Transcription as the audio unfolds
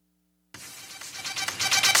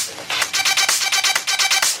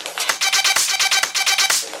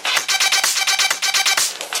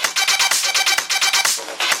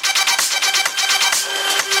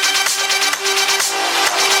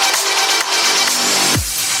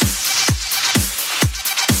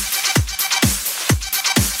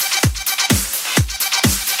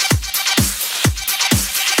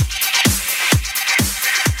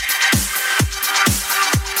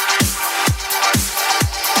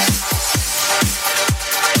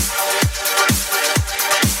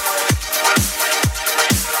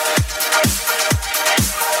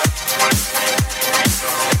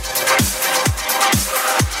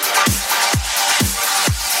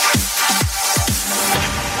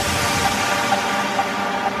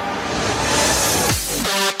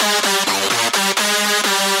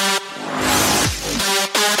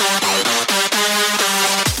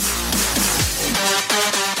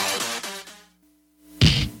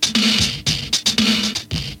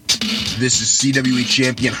This is CWE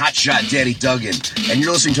champion Hotshot Danny Duggan, and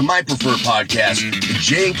you're listening to my preferred podcast, the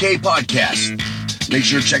J&K Podcast. Make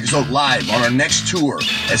sure to check us out live on our next tour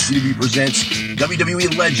as CWE presents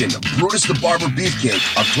WWE legend Brutus the Barber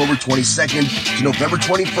Beefcake, October 22nd to November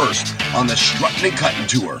 21st on the Struttin' and Cuttin'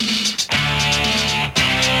 Tour.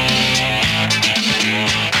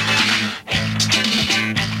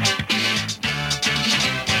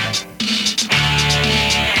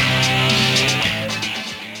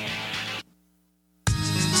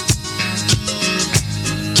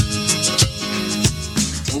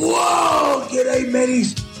 Whoa! G'day,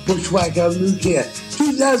 mateys. Bushwhacker Luke here.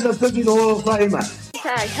 2015 Hall of Famer.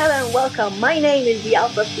 Hello and welcome. My name is the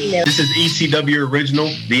Alpha Female. This is ECW Original,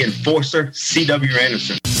 the Enforcer, C.W.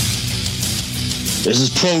 Anderson. This is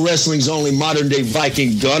pro wrestling's only modern-day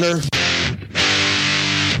Viking Gunner.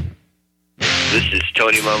 This is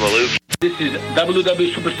Tony Mamaluke. This is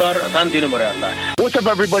WWE Superstar Santino Morata. What's up,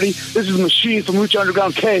 everybody? This is Machine from Lucha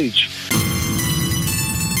Underground Cage.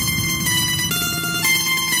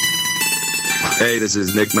 Hey, this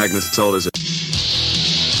is Nick Magnasolis.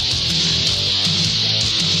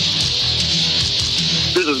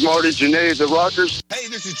 This is Marty Janae, the Rockers. Hey,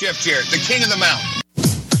 this is Jeff Jarrett, the King of the Mountain.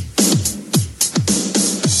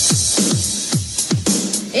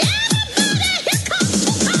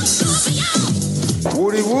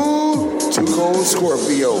 Woody Woo, Too Cold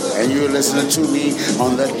Scorpio, and you're listening to me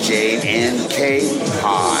on the J&K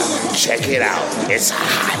Pod. Check it out. It's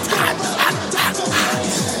hot, hot, hot, hot, hot.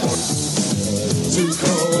 Too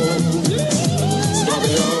cold,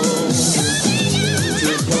 Scorpio.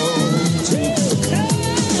 Too cold, too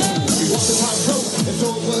cold. If you want the hot coat, it's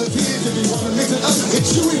over here. If you want to mix it up,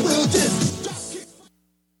 it's you and Will Disc.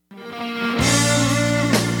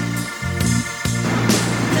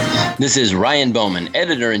 This is Ryan Bowman,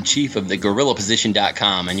 editor-in-chief of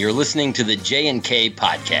thegorillaposition.com, and you're listening to the J&K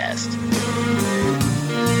Podcast.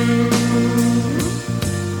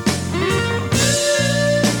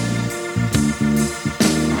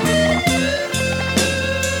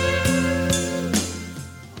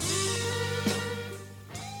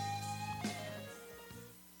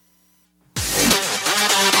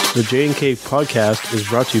 The J&K Podcast is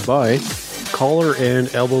brought to you by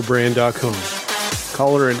collarandelbowbrand.com.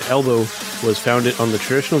 Collar and Elbow was founded on the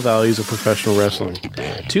traditional values of professional wrestling.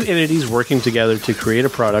 Two entities working together to create a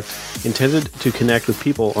product intended to connect with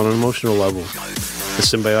people on an emotional level. A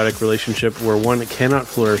symbiotic relationship where one cannot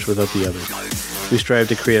flourish without the other. We strive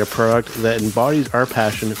to create a product that embodies our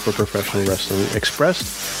passion for professional wrestling expressed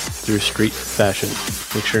through street fashion.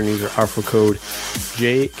 Make sure and use our offer code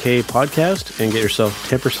JK Podcast and get yourself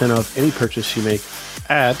 10% off any purchase you make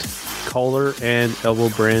at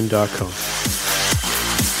collarandelbowbrand.com.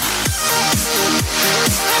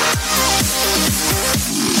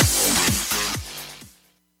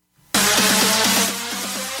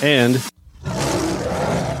 And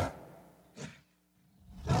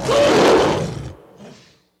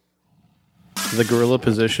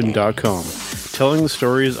thegorillaposition.com, telling the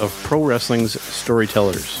stories of pro wrestling's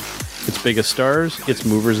storytellers. Its biggest stars, its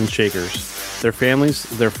movers and shakers, their families,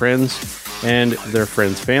 their friends, and their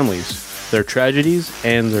friends' families, their tragedies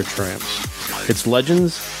and their triumphs, its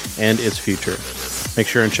legends and its future. Make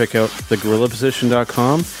sure and check out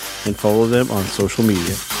thegorillaposition.com and follow them on social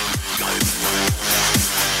media.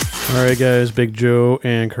 All right, guys, Big Joe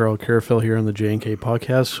and Carl Carafell here on the J&K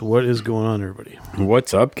Podcast. What is going on, everybody?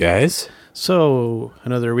 What's up, guys? So,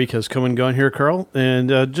 another week has come and gone here, Carl.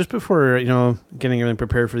 And just before, getting everything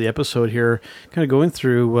prepared for the episode here, kind of going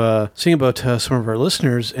through, seeing about some of our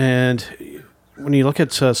listeners. And when you look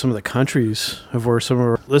at some of the countries of where some of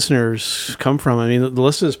our listeners come from, I mean, the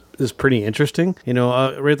list is pretty interesting.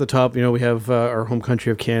 Right at the top, we have our home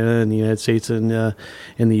country of Canada and the United States and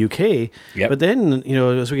in the UK. Yep. But then,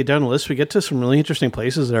 as we get down the list, we get to some really interesting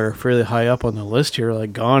places that are fairly high up on the list here,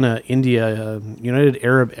 like Ghana, India, United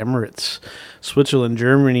Arab Emirates, Switzerland,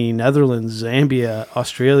 Germany, Netherlands, Zambia,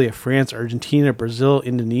 Australia, France, Argentina, Brazil,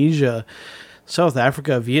 Indonesia, South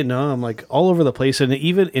Africa, Vietnam, like all over the place, and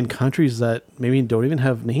even in countries that maybe don't even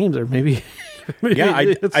have names, or maybe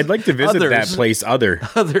yeah, I'd like to visit that place.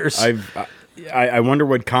 Others. I wonder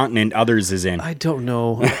what continent Others is in. I don't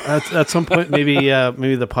know. At some point, maybe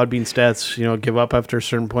the Podbean stats, give up after a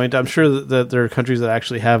certain point. I'm sure that there are countries that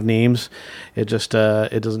actually have names. It just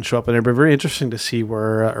it doesn't show up in there. But very interesting to see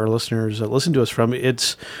where our listeners listen to us from.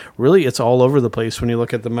 It's all over the place when you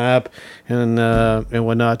look at the map and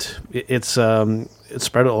whatnot. It's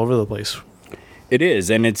spread all over the place. It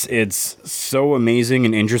is, and it's so amazing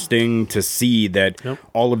and interesting to see that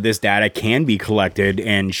all of this data can be collected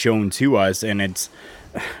and shown to us, and it's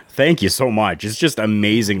thank you so much. It's just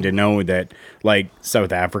amazing to know that, like,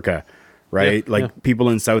 South Africa, right? People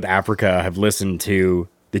in South Africa have listened to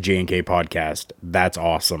the J&K podcast. That's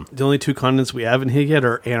awesome. The only two continents we haven't hit yet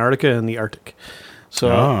are Antarctica and the Arctic. So,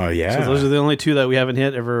 so those are the only two that we haven't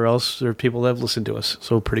hit. Everywhere else, there are people that have listened to us.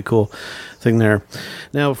 So pretty cool thing there.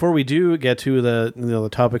 Now, before we do get to the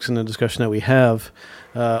topics and the discussion that we have,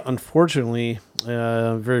 unfortunately,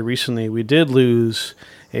 very recently, we did lose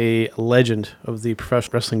a legend of the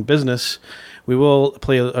professional wrestling business. We will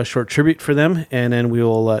play a short tribute for them, and then we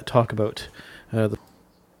will talk about the...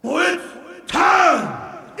 It's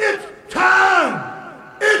time! It's time!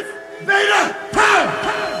 It's Vader time!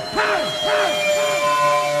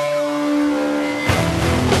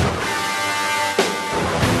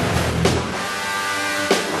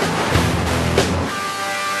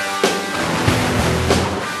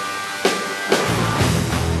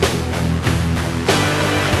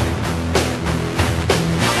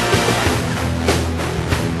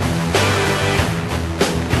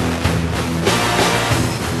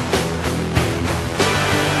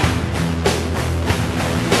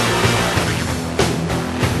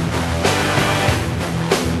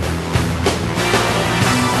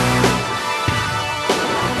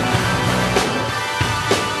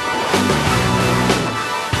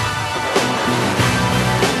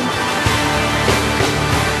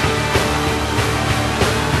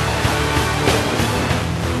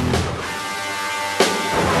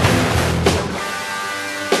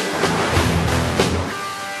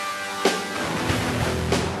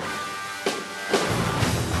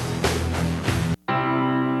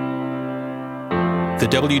 The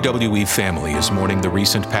WWE family is mourning the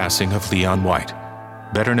recent passing of Leon White,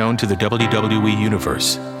 better known to the WWE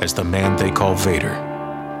Universe as the man they call Vader.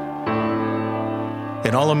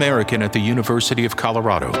 An All-American at the University of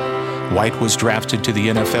Colorado, White was drafted to the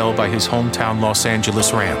NFL by his hometown Los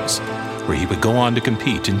Angeles Rams, where he would go on to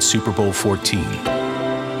compete in Super Bowl 14.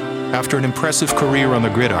 After an impressive career on the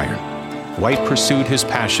gridiron, White pursued his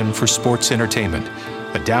passion for sports entertainment,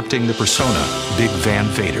 adapting the persona Big Van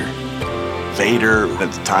Vader. Vader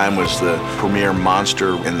at the time was the premier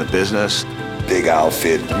monster in the business. Big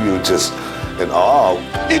outfit, you were just in awe.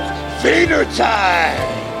 It's Vader time!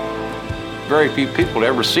 Very few people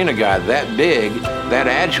ever seen a guy that big, that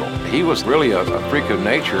agile. He was really a freak of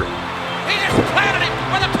nature. He just planted it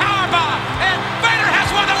with a power bomb, and Vader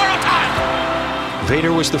has won the world title!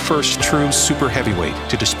 Vader was the first true super heavyweight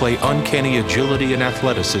to display uncanny agility and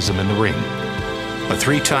athleticism in the ring. A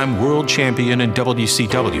three-time world champion in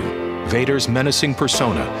WCW, Vader's menacing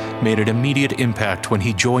persona made an immediate impact when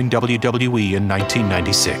he joined WWE in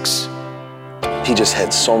 1996. He just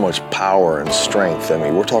had so much power and strength. I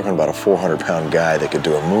mean, we're talking about a 400-pound guy that could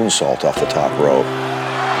do a moonsault off the top rope.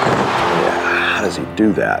 How does he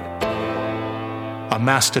do that? A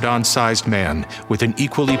mastodon-sized man with an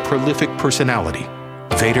equally prolific personality,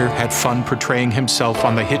 Vader had fun portraying himself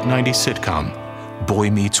on the hit 90s sitcom, Boy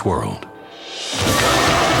Meets World.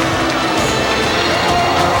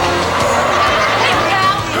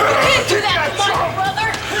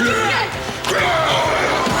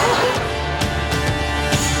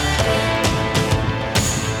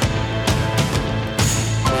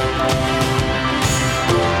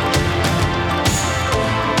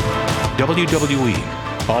 WWE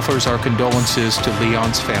offers our condolences to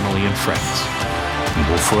Leon's family and friends, and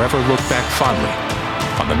will forever look back fondly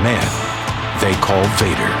on the man they call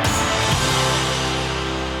Vader.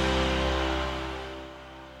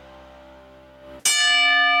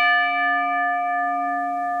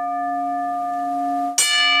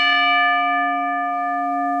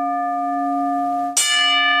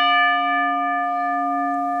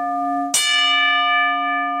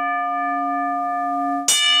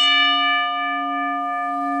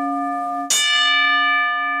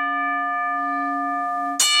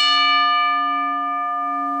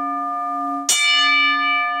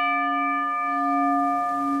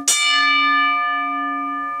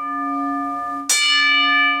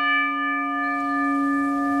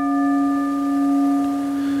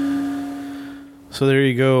 So there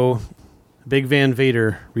you go. Big Van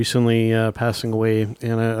Vader recently passing away.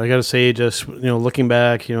 And I got to say, just, looking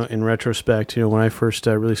back, in retrospect, when I first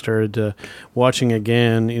really started watching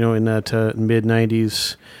again, in that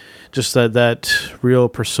mid-90s, just that real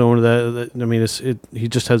persona he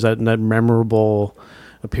just has that memorable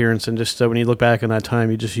appearance. And just when you look back on that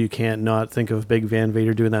time, you can't not think of Big Van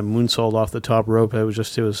Vader doing that moonsault off the top rope.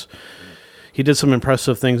 He did some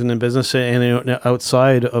impressive things in the business, and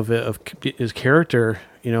outside of his character,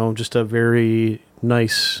 just a very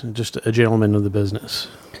nice, just a gentleman of the business.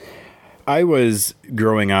 I was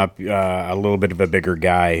growing up a little bit of a bigger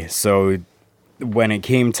guy, so when it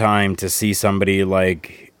came time to see somebody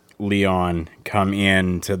like Leon come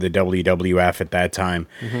into the WWF at that time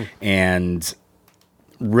and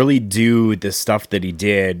really do the stuff that he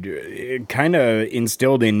did. It kind of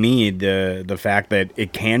instilled in me the fact that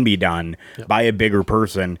it can be done by a bigger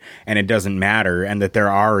person, and it doesn't matter, and that there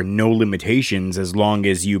are no limitations as long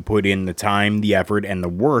as you put in the time, the effort, and the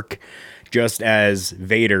work, just as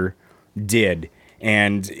Vader did.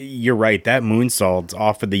 And you're right, that moonsault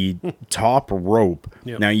off of the top rope.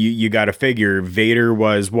 Yep. Now, you got to figure Vader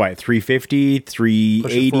was, what, 350,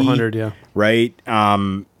 380? 400, yeah. Right?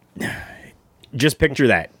 Just picture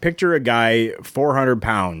that. Picture a guy, 400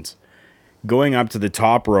 pounds, going up to the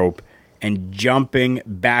top rope and jumping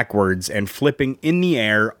backwards and flipping in the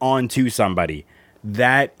air onto somebody.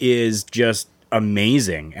 That is just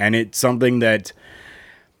amazing. And it's something that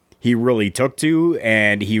he really took to,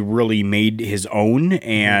 and he really made his own.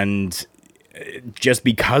 And just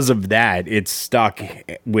because of that, it's stuck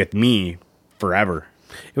with me forever.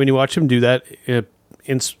 When you watch him do that,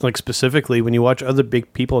 like specifically, when you watch other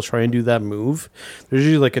big people try and do that move, there's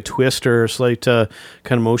usually like a twist or a slight kind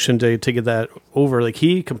of motion to get that over. Like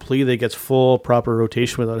he completely gets full proper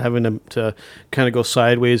rotation without having to kind of go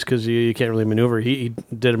sideways because you can't really maneuver. He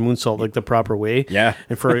did a moonsault like the proper way. Yeah.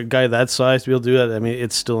 And for a guy that size to be able to do that, I mean,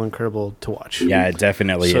 it's still incredible to watch. Yeah, it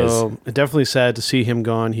definitely is. So definitely sad to see him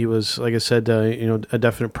gone. He was, like I said, a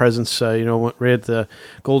definite presence, right at the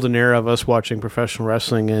golden era of us watching professional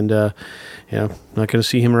wrestling. And, not going to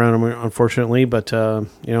see him around, unfortunately, but, I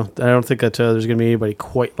don't think that there's going to be anybody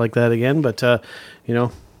quite like that again, but,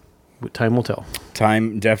 time will tell.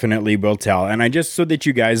 Time definitely will tell. And I just, so that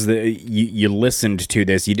you guys, you listened to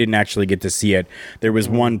this, you didn't actually get to see it. There was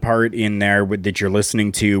one part in there that you're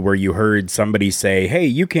listening to where you heard somebody say, "Hey,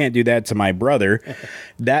 you can't do that to my brother."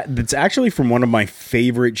 That's actually from one of my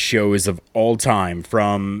favorite shows of all time,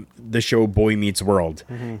 from the show Boy Meets World.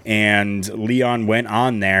 And Leon went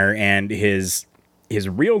on there, and his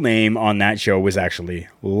real name on that show was actually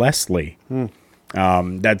Leslie.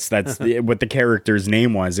 That's what the character's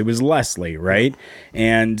name was. It was Leslie, right?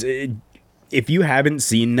 And if you haven't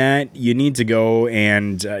seen that, you need to go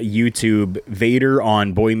and YouTube Vader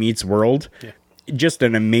on Boy Meets World. Yeah. Just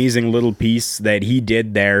an amazing little piece that he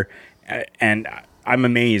did there, and I'm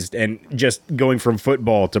amazed. And just going from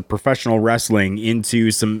football to professional wrestling into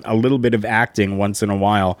a little bit of acting once in a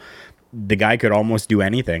while, the guy could almost do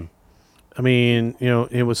anything. I mean,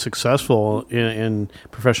 it was successful in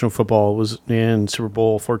professional football. It was in Super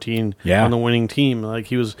Bowl 14 on the winning team. Like,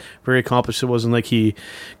 he was very accomplished. It wasn't like he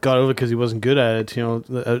got over it because he wasn't good at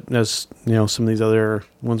it. As some of these other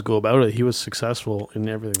ones go about it. He was successful in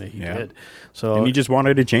everything that he did. So, and he just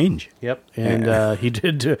wanted to change. Yep, and he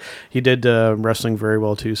did wrestling very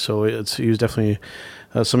well too. So he was definitely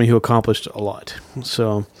somebody who accomplished a lot.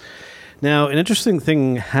 So. Now, an interesting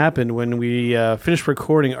thing happened when we finished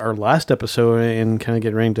recording our last episode and kind of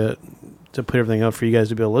getting ready to put everything out for you guys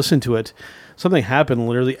to be able to listen to it. Something happened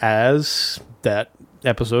literally as that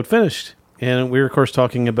episode finished. And we were, of course,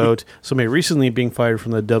 talking about somebody recently being fired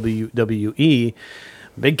from the WWE,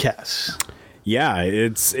 Big Cass. Yeah,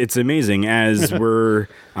 it's amazing as we're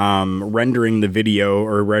rendering the video,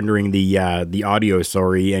 or rendering the audio,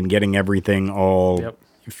 and getting everything all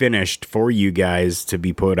finished for you guys to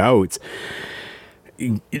be put out.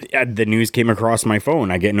 The news came across my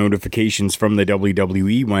phone. I get notifications from the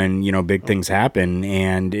WWE when big things happen,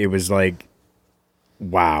 and it was like,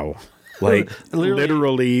 wow. Like,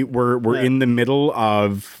 literally we're in the middle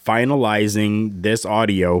of finalizing this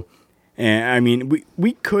audio. And I mean,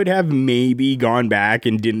 we could have maybe gone back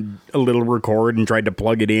and did a little record and tried to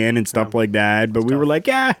plug it in and stuff like that. But we were like,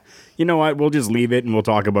 you know what? We'll just leave it and we'll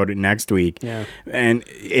talk about it next week. Yeah. And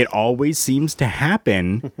it always seems to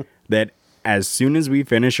happen that as soon as we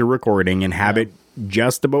finish a recording and have it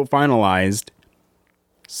just about finalized,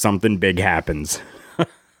 something big happens.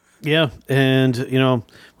 Yeah. And,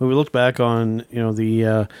 when we look back on,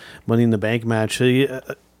 the Money in the Bank match,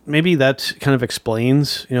 maybe that kind of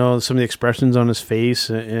explains, some of the expressions on his face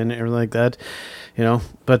and everything like that,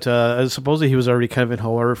 But supposedly he was already kind of in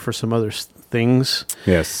hot water for some other things.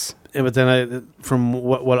 Yes. But then from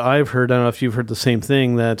what I've heard, I don't know if you've heard the same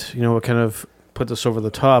thing, that, what kind of put this over the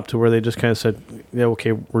top to where they just kind of said, yeah,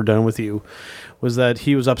 okay, we're done with you, was that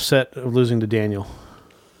he was upset of losing to Daniel.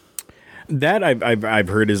 That I've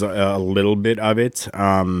heard is a little bit of it.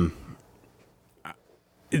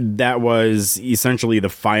 That was essentially the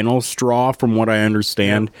final straw, from what I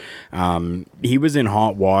understand. He was in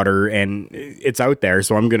hot water, and it's out there,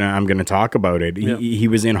 so I'm gonna talk about it. He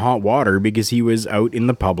was in hot water because he was out in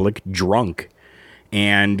the public drunk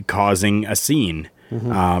and causing a scene.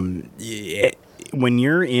 When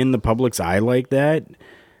you're in the public's eye like that,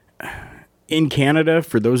 in Canada,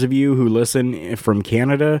 for those of you who listen from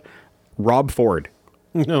Canada, Rob Ford.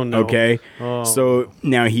 No. Okay. Oh. So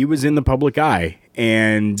now he was in the public eye,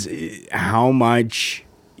 and how much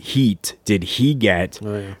heat did he get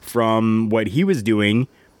from what he was doing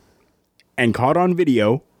and caught on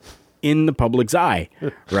video in the public's eye,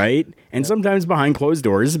 right? And sometimes behind closed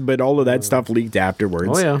doors, but all of that stuff leaked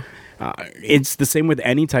afterwards. Oh, yeah. It's the same with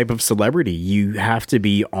any type of celebrity. You have to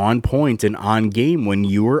be on point and on game when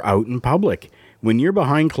you are out in public. When you're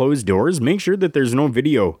behind closed doors, make sure that there's no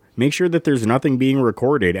video. Make sure that there's nothing being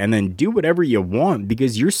recorded, and then do whatever you want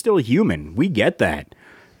because you're still human. We get that.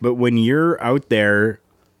 But when you're out there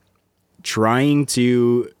trying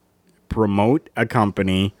to promote a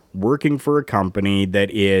company, working for a company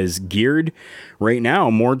that is geared right now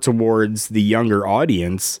more towards the younger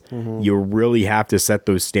audience, you really have to set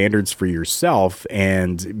those standards for yourself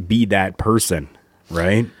and be that person,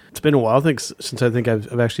 right? It's been a while, I think, since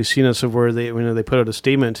I've actually seen this of where they put out a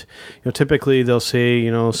statement. Typically they'll say,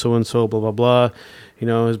 so and so, blah blah blah,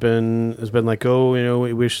 has been let go.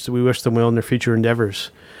 We wish them well in their future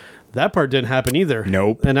endeavors. That part didn't happen either.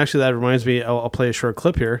 Nope. And actually, that reminds me. I'll play a short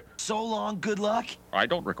clip here. So long, good luck. I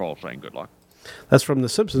don't recall saying good luck. That's from The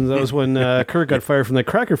Simpsons. That was when Kurt got fired from the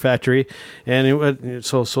Cracker Factory, and it went,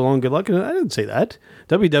 so long, good luck. And I didn't say that.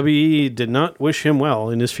 WWE did not wish him well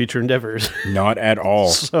in his future endeavors. Not at all.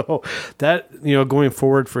 So that going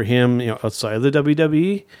forward for him, outside of the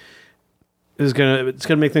WWE, it's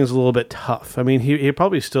gonna make things a little bit tough. I mean, he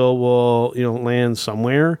probably still will land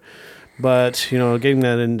somewhere. But, getting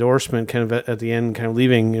that endorsement kind of at the end, kind of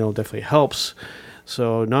leaving, definitely helps.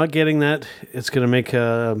 So not getting that, it's going to make,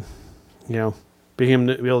 being him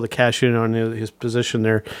to be able to cash in on his position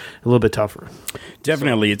there a little bit tougher.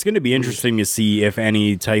 Definitely. It's going to be interesting to see if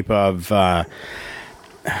any type of,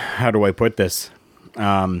 how do I put this?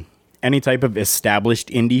 Any type of established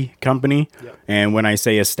indie company. Yep. And when I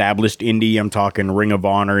say established indie, I'm talking Ring of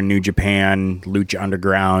Honor, New Japan, Lucha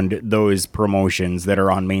Underground, those promotions that are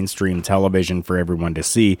on mainstream television for everyone to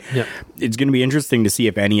see. Yep. It's going to be interesting to see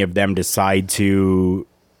if any of them decide to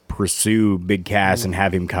pursue Big Cass and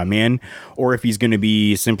have him come in, or if he's going to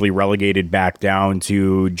be simply relegated back down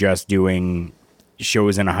to just doing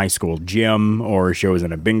shows in a high school gym or shows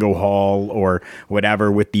in a bingo hall or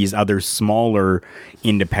whatever with these other smaller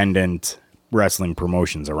independent wrestling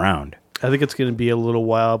promotions around. I think it's going to be a little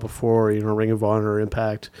while before Ring of Honor or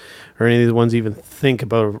Impact or any of the ones even think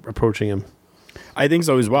about approaching him. I think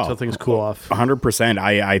so as well. So things cool off. 100%.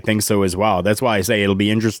 I think so as well. That's why I say it'll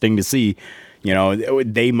be interesting to see.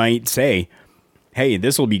 They might say, hey,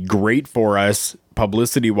 this will be great for us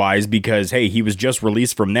publicity-wise because, hey, he was just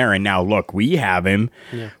released from there, and now, look, we have him,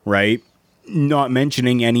 right? Not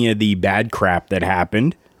mentioning any of the bad crap that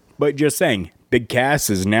happened, but just saying, Big Cass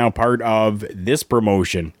is now part of this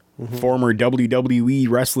promotion, former WWE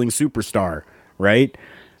wrestling superstar, right?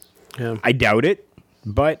 Yeah. I doubt it,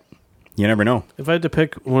 but you never know. If I had to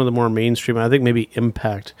pick one of the more mainstream, I think maybe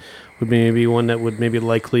Impact would maybe one that would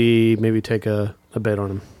likely take a bet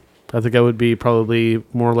on him. I think I would be probably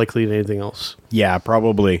more likely than anything else. Yeah,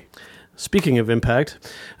 probably. Speaking of Impact,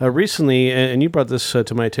 recently, and you brought this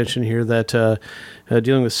to my attention here, that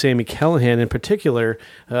dealing with Sami Callihan in particular,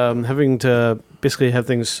 having to basically have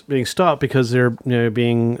things being stopped because they're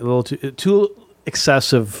being a little too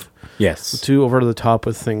excessive. Yes. Too over the top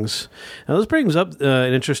with things. Now, this brings up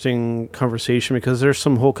an interesting conversation because there's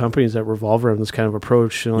some whole companies that revolve around this kind of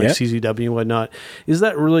approach, like CZW and whatnot. Is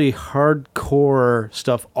that really hardcore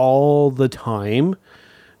stuff all the time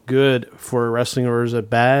good for wrestling, or is it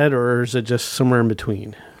bad, or is it just somewhere in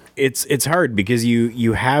between? It's hard because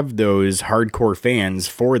you have those hardcore fans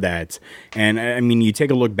for that. And I mean, you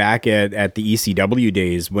take a look back at the ECW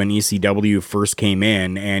days when ECW first came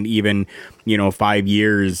in, and even 5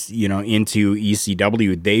 years into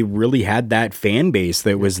ECW, they really had that fan base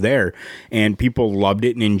that was there, and people loved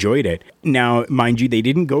it and enjoyed it. Now, mind you, they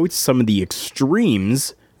didn't go to some of the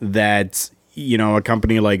extremes that a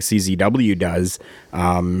company like CZW does.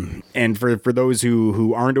 And for those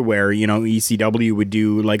who aren't aware, ECW would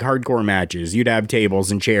do like hardcore matches. You'd have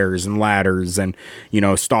tables and chairs and ladders and,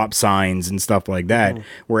 stop signs and stuff like that.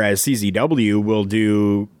 Whereas CZW will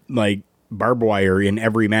do like barbed wire in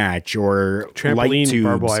every match, or trampoline light tubes.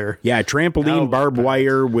 Barbed wire. Yeah, trampoline barbed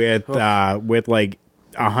wire with like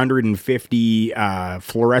 150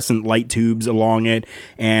 fluorescent light tubes along it,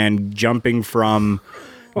 and jumping from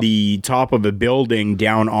the top of a building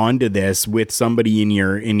down onto this with somebody in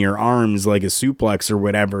your arms, like a suplex or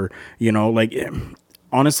whatever.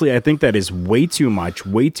 Honestly, I think that is way too much,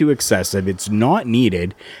 way too excessive. It's not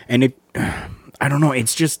needed, and I don't know.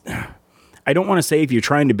 It's just, I don't want to say if you're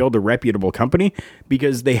trying to build a reputable company,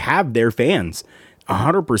 because they have their fans.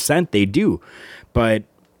 100% they do. But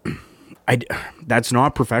that's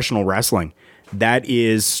not professional wrestling. That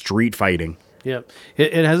is street fighting. Yeah,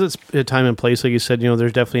 it has its time and place. Like you said,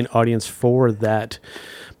 there's definitely an audience for that.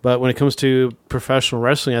 But when it comes to professional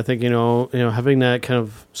wrestling, I think, having that kind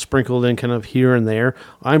of sprinkled in kind of here and there,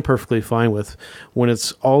 I'm perfectly fine with. When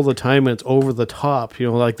it's all the time and it's over the top,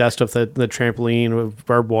 like that stuff, that the trampoline with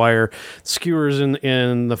barbed wire, skewers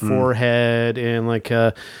in the forehead, and like,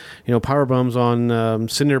 power bombs on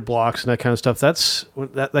cinder blocks and that kind of stuff.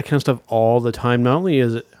 That kind of stuff all the time. Not only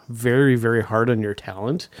is it very, very hard on your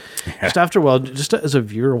talent, just after a while, just as a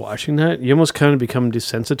viewer watching that, you almost kind of become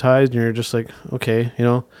desensitized, and you're just like, okay,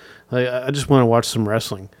 I just want to watch some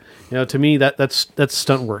wrestling. To me, that's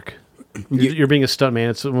stunt work. You're being a stunt man.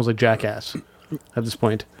 It's almost like Jackass at this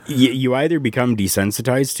point. You either become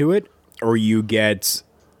desensitized to it, or you get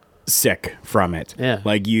sick from it. Yeah.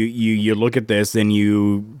 Like you look at this and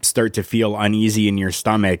you start to feel uneasy in your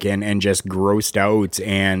stomach and just grossed out,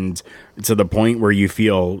 and to the point where you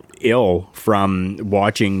feel ill from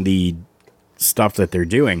watching the stuff that they're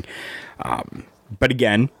doing. But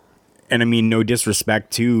again, and I mean, no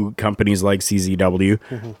disrespect to companies like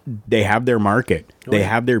CZW, they have their market. They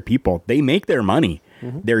have their people. They make their money.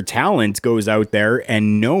 Their talent goes out there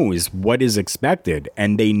and knows what is expected,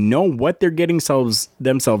 and they know what they're getting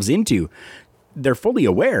themselves into. They're fully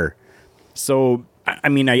aware. So, I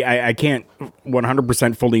mean, I can't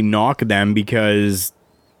 100% fully knock them, because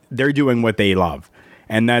they're doing what they love.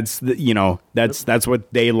 And that's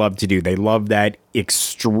what they love to do. They love that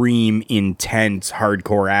extreme, intense,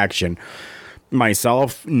 hardcore action.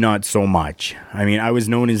 Myself, not so much. I mean, I was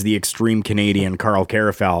known as the extreme Canadian Carl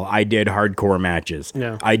Carafel. I did hardcore matches.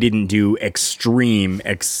 Yeah. I didn't do extreme,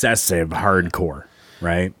 excessive hardcore,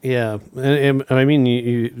 right? Yeah. And I mean,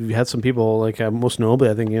 you had some people, like most notably,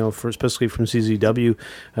 I think, especially from CZW,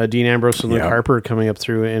 Dean Ambrose and Luke Harper coming up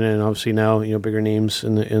through, and obviously now, bigger names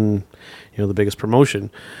in the biggest promotion.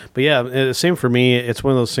 But yeah, same for me. It's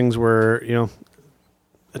one of those things where,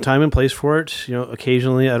 a time and place for it.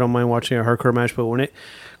 Occasionally I don't mind watching a hardcore match, but when it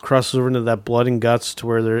crosses over into that blood and guts to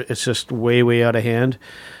where it's just way, way out of hand,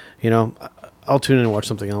 I'll tune in and watch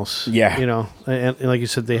something else. Yeah. And like you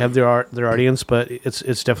said, they have their audience, but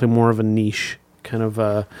it's definitely more of a niche kind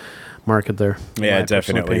of market there. Yeah, it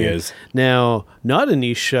definitely is. Now, not a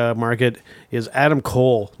niche market is Adam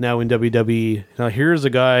Cole now in WWE. Now, here's a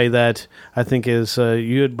guy that I think is,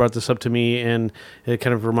 you had brought this up to me, and it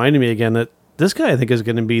kind of reminded me again that this guy, I think, is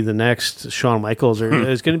going to be the next Shawn Michaels, or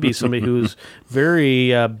is going to be somebody who's very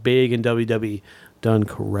big in WWE done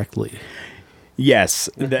correctly. Yes,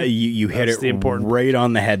 you hit it right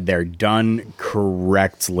on the head there. Done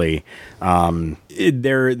correctly.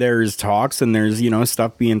 There's talks and there's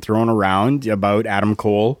stuff being thrown around about Adam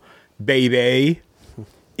Cole. Baby,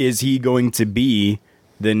 is he going to be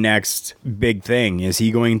the next big thing? Is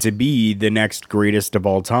he going to be the next greatest of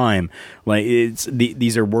all time? Like,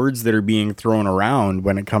 these are words that are being thrown around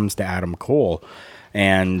when it comes to Adam Cole.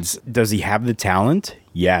 And does he have the talent?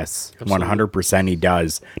 Yes, absolutely. 100% he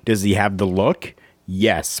does. Does he have the look?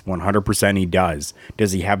 Yes, 100% he does.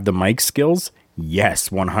 Does he have the mic skills? Yes,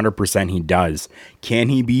 100% he does. Can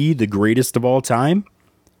he be the greatest of all time?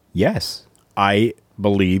 Yes, I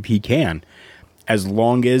believe he can. As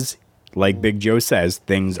long as, like Big Joe says,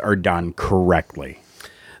 things are done correctly.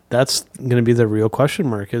 That's going to be the real question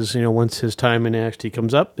mark, is, once his time in NXT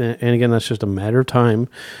comes up, and again, that's just a matter of time,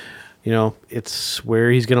 it's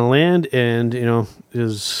where he's going to land, and,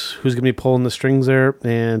 is who's going to be pulling the strings there.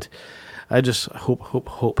 And I just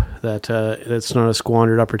hope that it's not a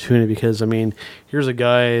squandered opportunity, because, I mean, here's a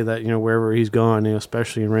guy that, wherever he's gone,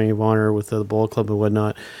 especially in Ring of Honor with the Bullet Club and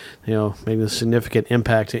whatnot, maybe a significant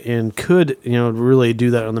impact, and could, really do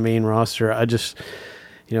that on the main roster. I just,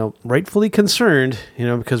 rightfully concerned,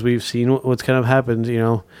 because we've seen what's kind of happened,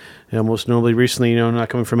 most notably recently, not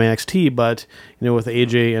coming from NXT, but, with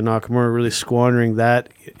AJ and Nakamura really squandering that,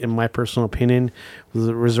 in my personal opinion,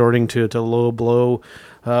 resorting to low blow,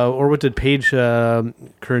 or what did Paige, current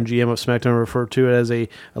GM of SmackDown, refer to it as a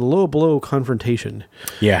low blow confrontation.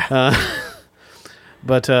 Yeah.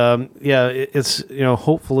 But it's,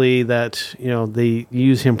 hopefully that, they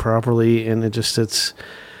use him properly, and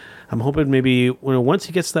I'm hoping maybe once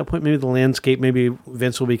he gets to that point, maybe the landscape, maybe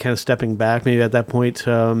Vince will be kind of stepping back. Maybe at that point,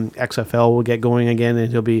 XFL will get going again, and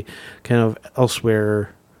he'll be kind of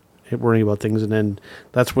elsewhere worrying about things, and then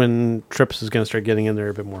that's when Trips is going to start getting in there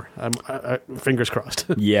a bit more. Fingers crossed.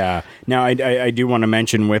 Yeah. Now, I do want to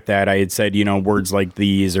mention with that, I had said, words like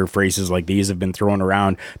these or phrases like these have been thrown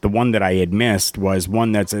around. The one that I had missed was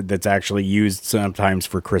one that's actually used sometimes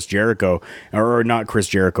for Chris Jericho, or not Chris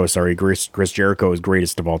Jericho, sorry. Chris Jericho is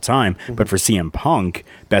greatest of all time, but for CM Punk,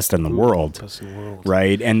 best in the world. Best in the world.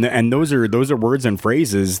 Right. And those are words and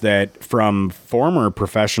phrases that from former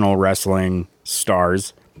professional wrestling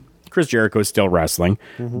stars. Chris Jericho is still wrestling,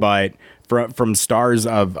 but from stars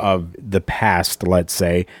of the past, let's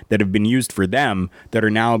say, that have been used for them, that are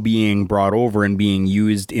now being brought over and being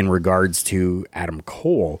used in regards to Adam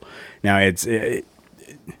Cole. Now,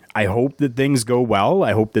 I hope that things go well.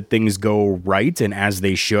 I hope that things go right and as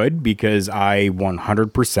they should, because I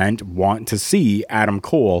 100% want to see Adam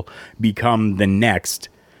Cole become the next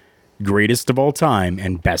greatest of all time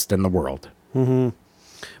and best in the world. Mm-hmm.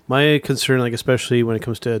 My concern, especially when it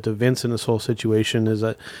comes to Vince in this whole situation, is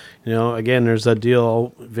that, again, there's that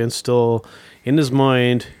deal. Vince still, in his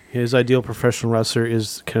mind, his ideal professional wrestler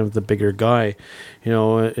is kind of the bigger guy,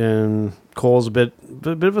 and Cole's a bit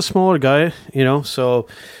of a smaller guy, so,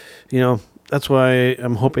 that's why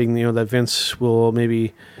I'm hoping, that Vince will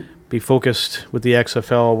maybe be focused with the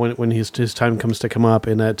XFL when his time comes to come up,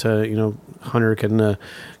 and that, Hunter can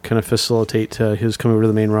kind of facilitate his coming over to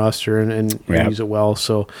the main roster and use it well.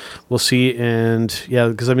 So we'll see. And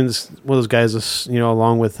because this one of those guys is,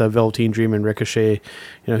 along with Velveteen Dream and Ricochet,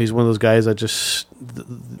 he's one of those guys that just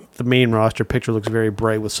the main roster picture looks very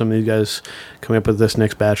bright with some of these guys coming up with this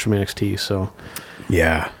next batch from NXT. So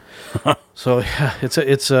yeah. So yeah,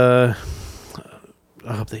 it's I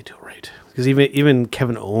hope they do it right. Because even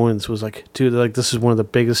Kevin Owens was dude, this is one of the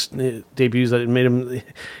biggest debuts that made him,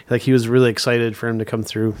 he was really excited for him to come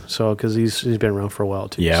through. So, because he's been around for a while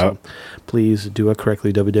too. Yeah. So please do it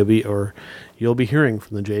correctly, WWE, or you'll be hearing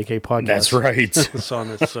from the JK podcast. That's right. On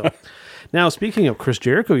this. So, now speaking of Chris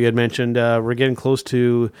Jericho, you had mentioned we're getting close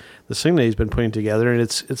to the thing that he's been putting together, and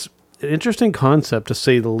it's an interesting concept to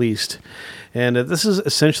say the least. And this is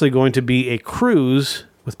essentially going to be a cruise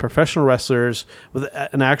with professional wrestlers, with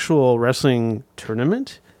an actual wrestling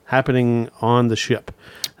tournament happening on the ship.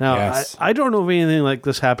 Now, yes. I don't know of anything like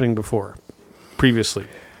this happening previously.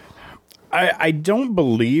 I don't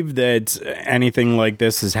believe that anything like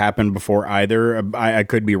this has happened before either. I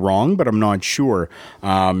could be wrong, but I'm not sure.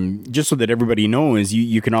 Just so that everybody knows,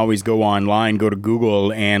 you can always go online, go to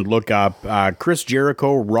Google, and look up Chris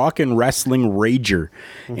Jericho Rock and Wrestling Rager.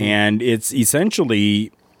 And it's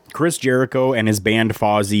essentially Chris Jericho and his band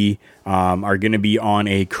Fozzy are going to be on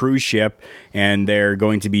a cruise ship, and they're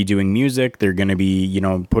going to be doing music. They're going to be,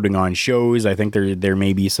 putting on shows. I think there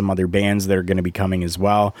may be some other bands that are going to be coming as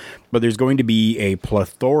well. But there's going to be a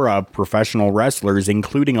plethora of professional wrestlers,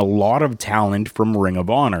 including a lot of talent from Ring of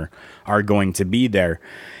Honor, are going to be there.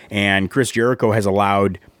 And Chris Jericho has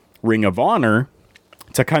allowed Ring of Honor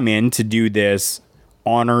to come in to do this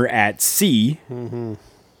Honor at Sea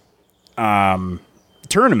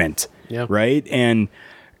tournament, right? And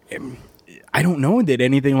I don't know that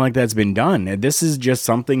anything like that's been done. This is just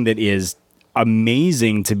something that is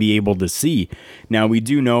amazing to be able to see. Now, we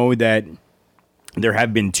do know that there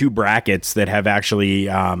have been 2 brackets that have actually,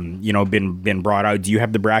 been brought out. Do you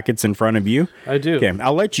have the brackets in front of you? I do. Okay,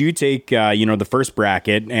 I'll let you take, the first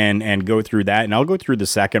bracket and go through that, and I'll go through the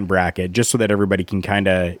second bracket just so that everybody can kind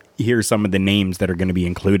of hear some of the names that are going to be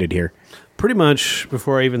included here. Pretty much,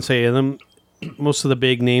 before I even say them, most of the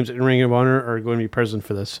big names in Ring of Honor are going to be present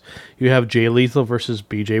for this. You have Jay Lethal versus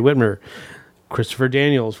BJ Whitmer, Christopher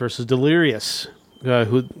Daniels versus Delirious,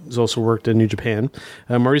 who's also worked in New Japan,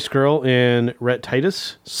 Marty Scurll and Rhett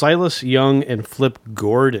Titus, Silas Young, and Flip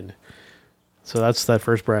Gordon. So that's that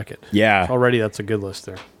first bracket. Yeah. Already that's a good list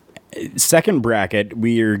there. Second bracket,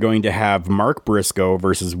 we are going to have Mark Briscoe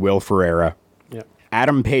versus Will Ferreira. Yep.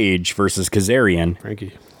 Adam Page versus Kazarian.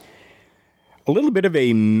 Frankie. A little bit of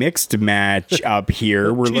a mixed match up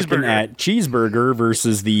here. We're looking at Cheeseburger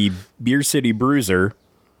versus the Beer City Bruiser.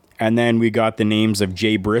 And then we got the names of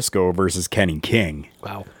Jay Briscoe versus Kenny King.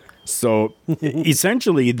 Wow. So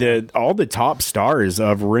essentially, all the top stars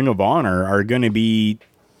of Ring of Honor are going to be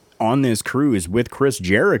on this cruise with Chris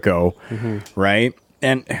Jericho, right?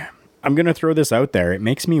 And I'm going to throw this out there. It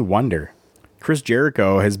makes me wonder. Chris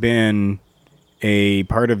Jericho has been a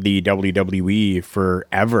part of the WWE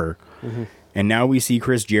forever. And now we see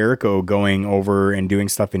Chris Jericho going over and doing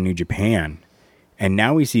stuff in New Japan. And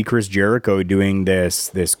now we see Chris Jericho doing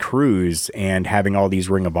this cruise and having all these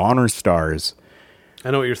Ring of Honor stars.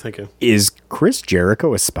 I know what you're thinking. Is Chris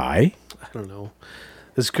Jericho a spy? I don't know.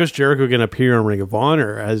 Is Chris Jericho going to appear on Ring of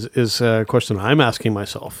Honor? Is a question I'm asking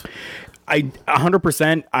myself.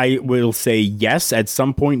 100%, I will say yes, at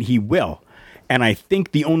some point he will. And I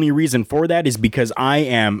think the only reason for that is because I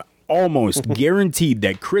am almost guaranteed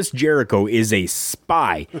that Chris Jericho is a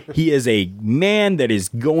spy. He is a man that is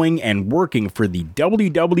going and working for the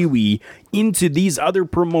WWE into these other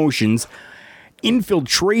promotions,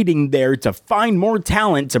 infiltrating there to find more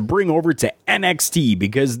talent to bring over to NXT,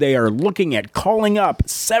 because they are looking at calling up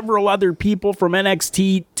several other people from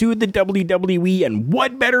NXT to the WWE. And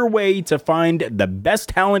what better way to find the best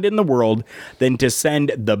talent in the world than to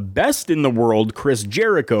send the best in the world, Chris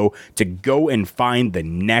Jericho, to go and find the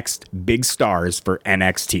next big stars for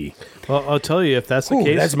NXT. Well, I'll tell you, if that's the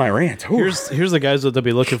case, that's my rant. Here's the guys that they'll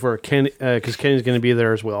be looking for. Ken, because Kenny's going to be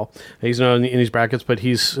there as well. He's not in these brackets, but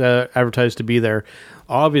he's advertised to be there.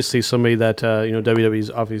 Obviously, somebody that WWE's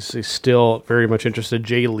obviously still very much interested.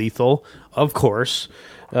 Jay Lethal, of course.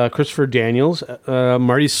 Christopher Daniels,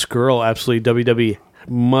 Marty Scurll. Absolutely, WWE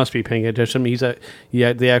must be paying attention.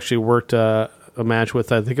 They actually worked a match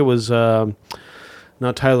with, I think it was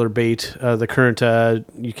not Tyler Bate, the current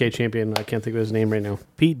UK champion. I can't think of his name right now.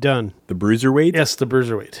 Pete Dunne, the Bruiserweight. Yes, the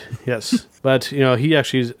Bruiserweight. Yes, but he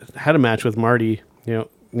actually had a match with Marty.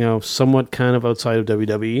 Somewhat kind of outside of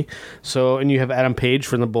WWE. So, and you have Adam Page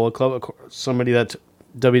from the Bullet Club, somebody that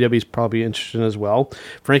WWE's probably interested in as well.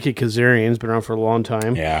 Frankie Kazarian's been around for a long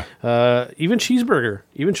time. Yeah. Even Cheeseburger.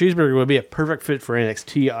 Would be a perfect fit for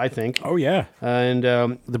NXT, I think. Oh, yeah. And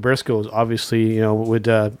the Briscoes, obviously, would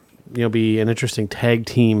be an interesting tag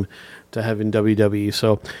team to have in WWE.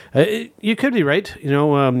 So, you could be right.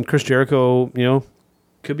 Chris Jericho,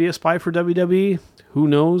 could be a spy for WWE. Who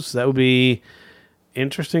knows? That would be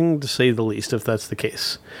interesting to say the least, if that's the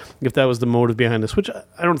case. If that was the motive behind this, which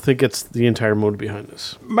I don't think it's the entire motive behind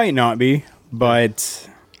this. Might not be, but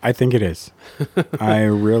I think it is. I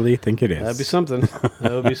really think it is. That'd be something.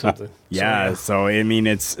 That would be something. Yeah, so I mean,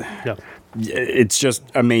 it's just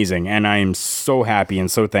amazing, and I'm so happy and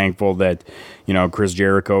so thankful that Chris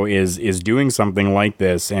Jericho is doing something like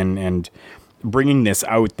this and bringing this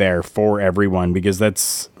out there for everyone, because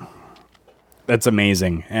that's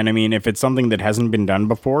amazing. And I mean, if it's something that hasn't been done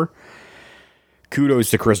before, kudos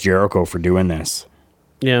to Chris Jericho for doing this.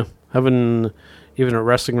 Yeah, having even a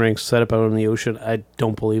wrestling ring set up out in the ocean, I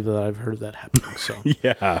don't believe that I've heard that happening. So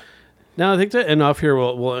yeah. Now I think to end off here,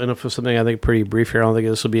 we'll end up with something I think pretty brief here. I don't think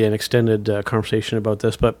this will be an extended conversation about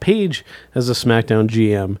this, but Paige as a SmackDown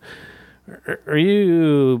GM, are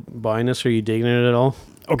you buying this? Are you digging it at all?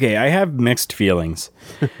 Okay, I have mixed feelings.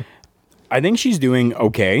 I think she's doing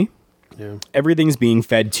okay. Yeah. Everything's being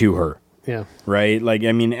fed to her. Yeah. Right? Like,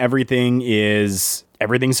 I mean, everything's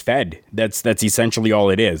fed. That's essentially all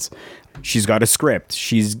it is. She's got a script.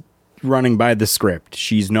 She's running by the script.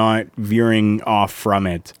 She's not veering off from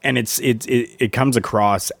it. And it comes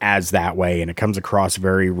across as that way, and it comes across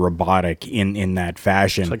very robotic in that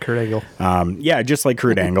fashion. Just like Kurt Angle. Yeah, just like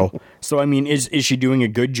Kurt Angle. So, I mean, is she doing a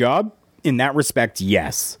good job? In that respect,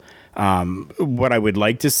 yes. What I would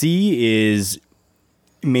like to see is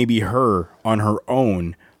maybe her on her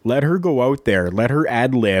own. Let her go out there, let her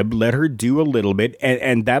ad lib, let her do a little bit,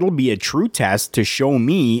 and that'll be a true test to show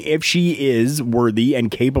me if she is worthy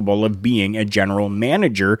and capable of being a general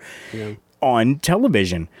manager on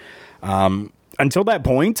television. Until that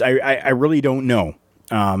point, I really don't know.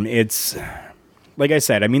 It's like I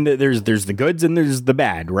said, I mean, there's the goods and there's the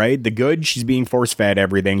bad, right? The good, she's being force-fed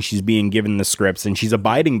everything, she's being given the scripts, and she's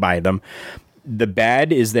abiding by them. The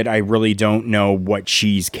bad is that I really don't know what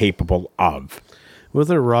she's capable of. With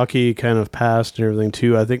her rocky kind of past and everything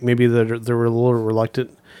too, I think maybe they were a little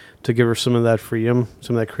reluctant to give her some of that freedom,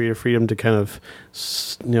 some of that creative freedom to kind of,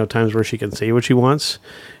 times where she can say what she wants,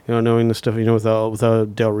 knowing the stuff,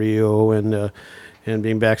 without Del Rio and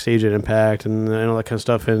being backstage at Impact and all that kind of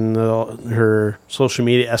stuff, and her social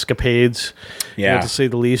media escapades, to say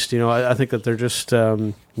the least. I think that they're just,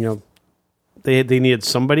 they needed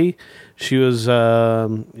somebody. She was,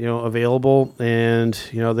 available, and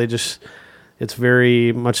it's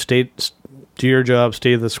very much do your job,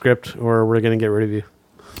 stay the script, or we're going to get rid of you.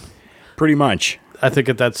 Pretty much. I think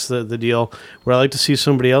that's the deal. Would I like to see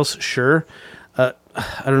somebody else? Sure. I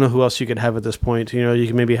don't know who else you could have at this point. You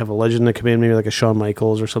can maybe have a legend that come in, maybe like a Shawn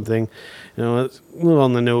Michaels or something. It's a little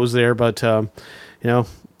on the nose there, but,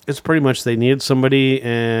 it's pretty much they needed somebody,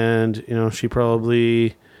 and, she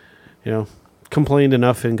probably, complained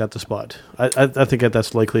enough and got the spot. I think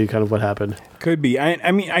that's likely kind of what happened. Could be.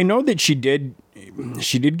 I mean, I know that she did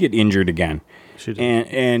get injured again. She did.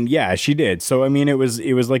 And yeah, she did. So I mean, it was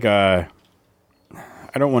like I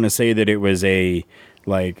don't want to say that it was a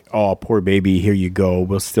like, oh, poor baby, here you go,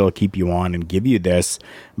 we'll still keep you on and give you this,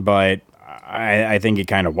 but I think it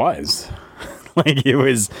kind of was. Like it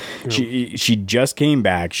was, she just came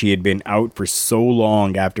back. She had been out for so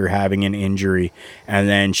long after having an injury, and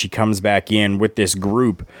then she comes back in with this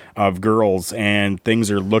group of girls, and things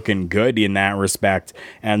are looking good in that respect.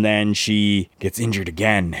 And then she gets injured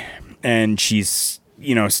again, and she's,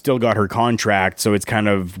 you know, still got her contract. So it's kind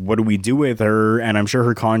of, what do we do with her? And I'm sure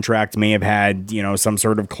her contract may have had, you know, some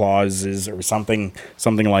sort of clauses or something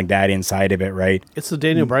like that inside of it, right? It's the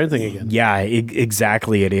Daniel Bryan thing again. Yeah,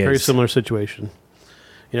 exactly. It is. Very similar situation.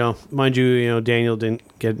 You know, mind you, Daniel didn't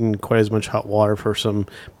get in quite as much hot water for some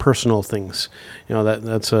personal things. You know,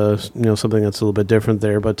 that's something that's a little bit different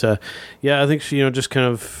there. But yeah, I think she, just kind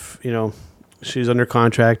of, she's under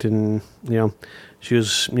contract, and she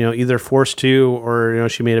was, either forced to, or,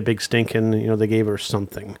 she made a big stink, and, they gave her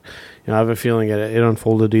something. I have a feeling it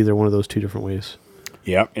unfolded either one of those two different ways.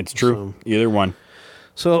 Yeah, it's true. Either one.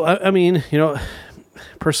 So, I mean,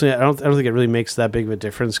 personally, I don't think it really makes that big of a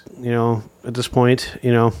difference, at this point,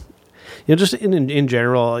 just in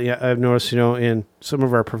general, I've noticed, in some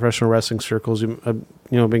of our professional wrestling circles,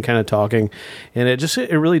 been kind of talking, and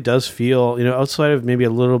it really does feel, outside of maybe a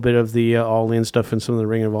little bit of the All In stuff and some of the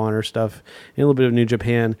Ring of Honor stuff, and a little bit of New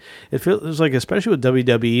Japan, it feels like, especially with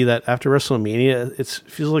WWE, that after WrestleMania, it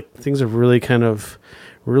feels like things have really kind of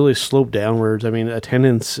really sloped downwards. I mean,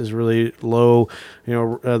 attendance is really low.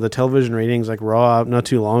 The television ratings, like Raw, not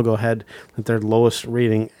too long ago, had their lowest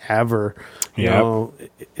rating ever.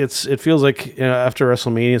 It feels like after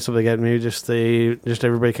WrestleMania and stuff like that, maybe just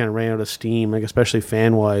everybody kind of ran out of steam, like especially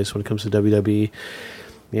fan wise when it comes to WWE.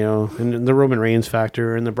 And the Roman Reigns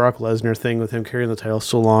factor and the Brock Lesnar thing with him carrying the title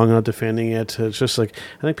so long, not defending it. It's just like,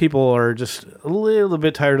 I think people are just a little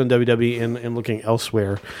bit tired on WWE and looking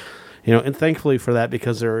elsewhere. And thankfully for that,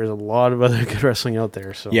 because there is a lot of other good wrestling out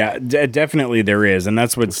there. So yeah, definitely there is, and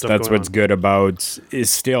that's what's good about is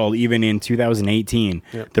still, even in 2018,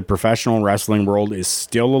 the professional wrestling world is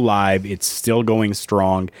still alive. It's still going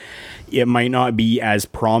strong. It might not be as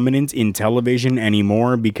prominent in television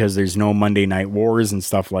anymore because there's no Monday Night Wars and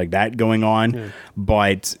stuff like that going on,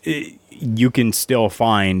 but you can still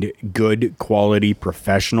find good quality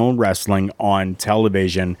professional wrestling on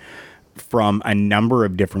television from a number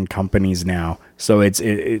of different companies now. So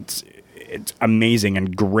it's amazing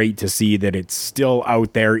and great to see that it's still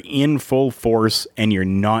out there in full force, and you're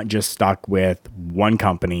not just stuck with one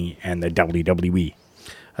company and the WWE.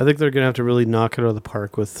 I think they're going to have to really knock it out of the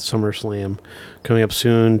park with SummerSlam coming up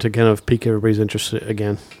soon to kind of pique everybody's interest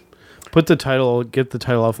again. Get the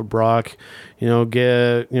title off of Brock,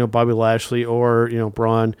 get Bobby Lashley or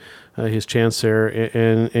Braun his chance there,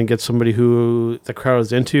 and get somebody who the crowd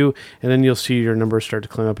is into, and then you'll see your numbers start to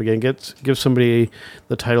climb up again. Give somebody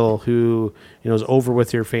the title who is over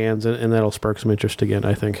with your fans, and that'll spark some interest again,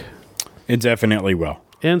 I think. It definitely will.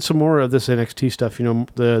 And some more of this NXT stuff,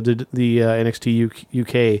 the NXT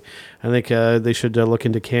UK. I think they should look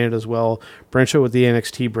into Canada as well, branch out with the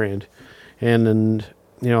NXT brand, and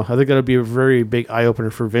I think that'll be a very big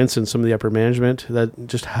eye-opener for Vince and some of the upper management, that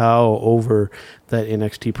just how over that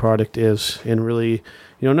NXT product is, and really,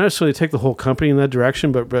 not necessarily take the whole company in that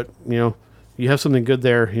direction, but you have something good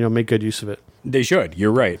there, make good use of it. They should.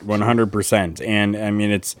 You're right, 100%. And I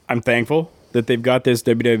mean, I'm thankful that they've got this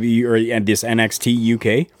WWE and this NXT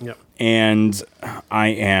UK. Yep. And I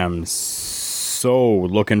am so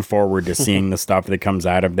looking forward to seeing the stuff that comes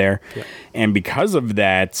out of there. Yep. And because of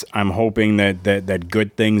that, I'm hoping that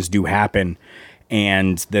good things do happen,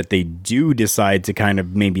 and that they do decide to kind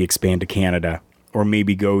of maybe expand to Canada, or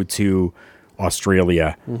maybe go to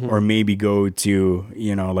Australia, or maybe go to,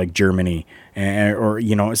 like Germany,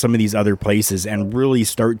 or some of these other places, and really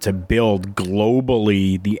start to build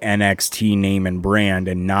globally the NXT name and brand,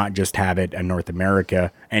 and not just have it a North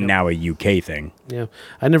America and now a UK thing. Yeah,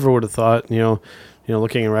 I never would have thought,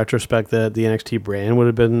 looking in retrospect, that the NXT brand would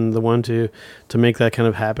have been the one to make that kind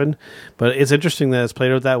of happen. But it's interesting that it's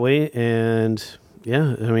played out that way, and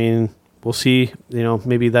yeah, I mean, we'll see.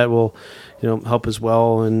 Maybe that will, help as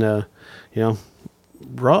well, and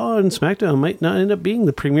Raw and SmackDown might not end up being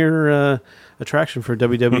the premier attraction for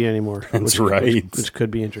WWE anymore. That's right. Which could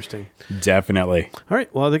be interesting. Definitely. All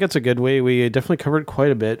right. Well, I think that's a good way. We definitely covered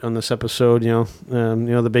quite a bit on this episode.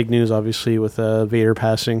 The big news, obviously, with Vader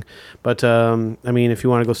passing. But I mean, if you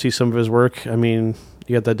want to go see some of his work, I mean,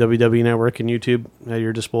 you got that WWE Network and YouTube at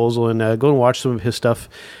your disposal, and go and watch some of his stuff.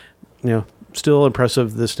 Still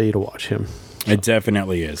impressive this day to watch him. So. It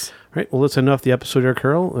definitely is. All right, well, let's end off the episode here,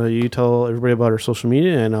 Carl. You tell everybody about our social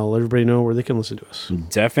media, and I'll let everybody know where they can listen to us.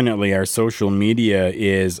 Definitely. Our social media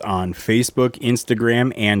is on Facebook,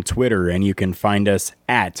 Instagram, and Twitter, and you can find us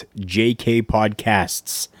at JK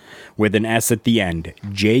Podcasts with an S at the end.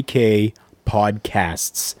 JK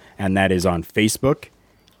Podcasts. and that is on Facebook,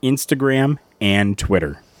 Instagram, and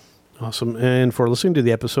Twitter. Awesome. And for listening to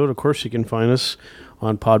the episode, of course, you can find us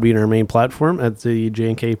on Podbean, our main platform, at the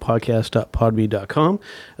jnkpodcast.podbean.com,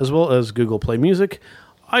 as well as Google Play Music,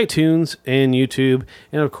 iTunes, and YouTube,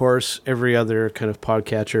 and of course, every other kind of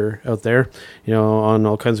podcatcher out there, on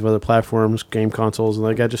all kinds of other platforms, game consoles, and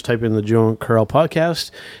like that. Just type in the Joe and Carl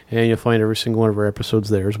podcast, and you'll find every single one of our episodes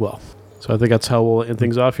there as well. So I think that's how we'll end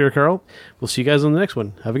things off here, Carl. We'll see you guys on the next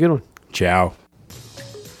one. Have a good one. Ciao.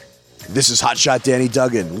 This is Hotshot Danny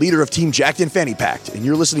Duggan, leader of Team Jacked and Fanny Packed, and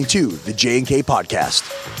you're listening to the J&K Podcast.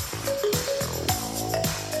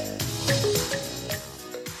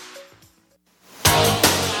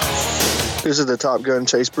 This is the Top Gun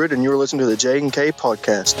Chase Britt, and you're listening to the J&K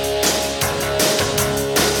Podcast.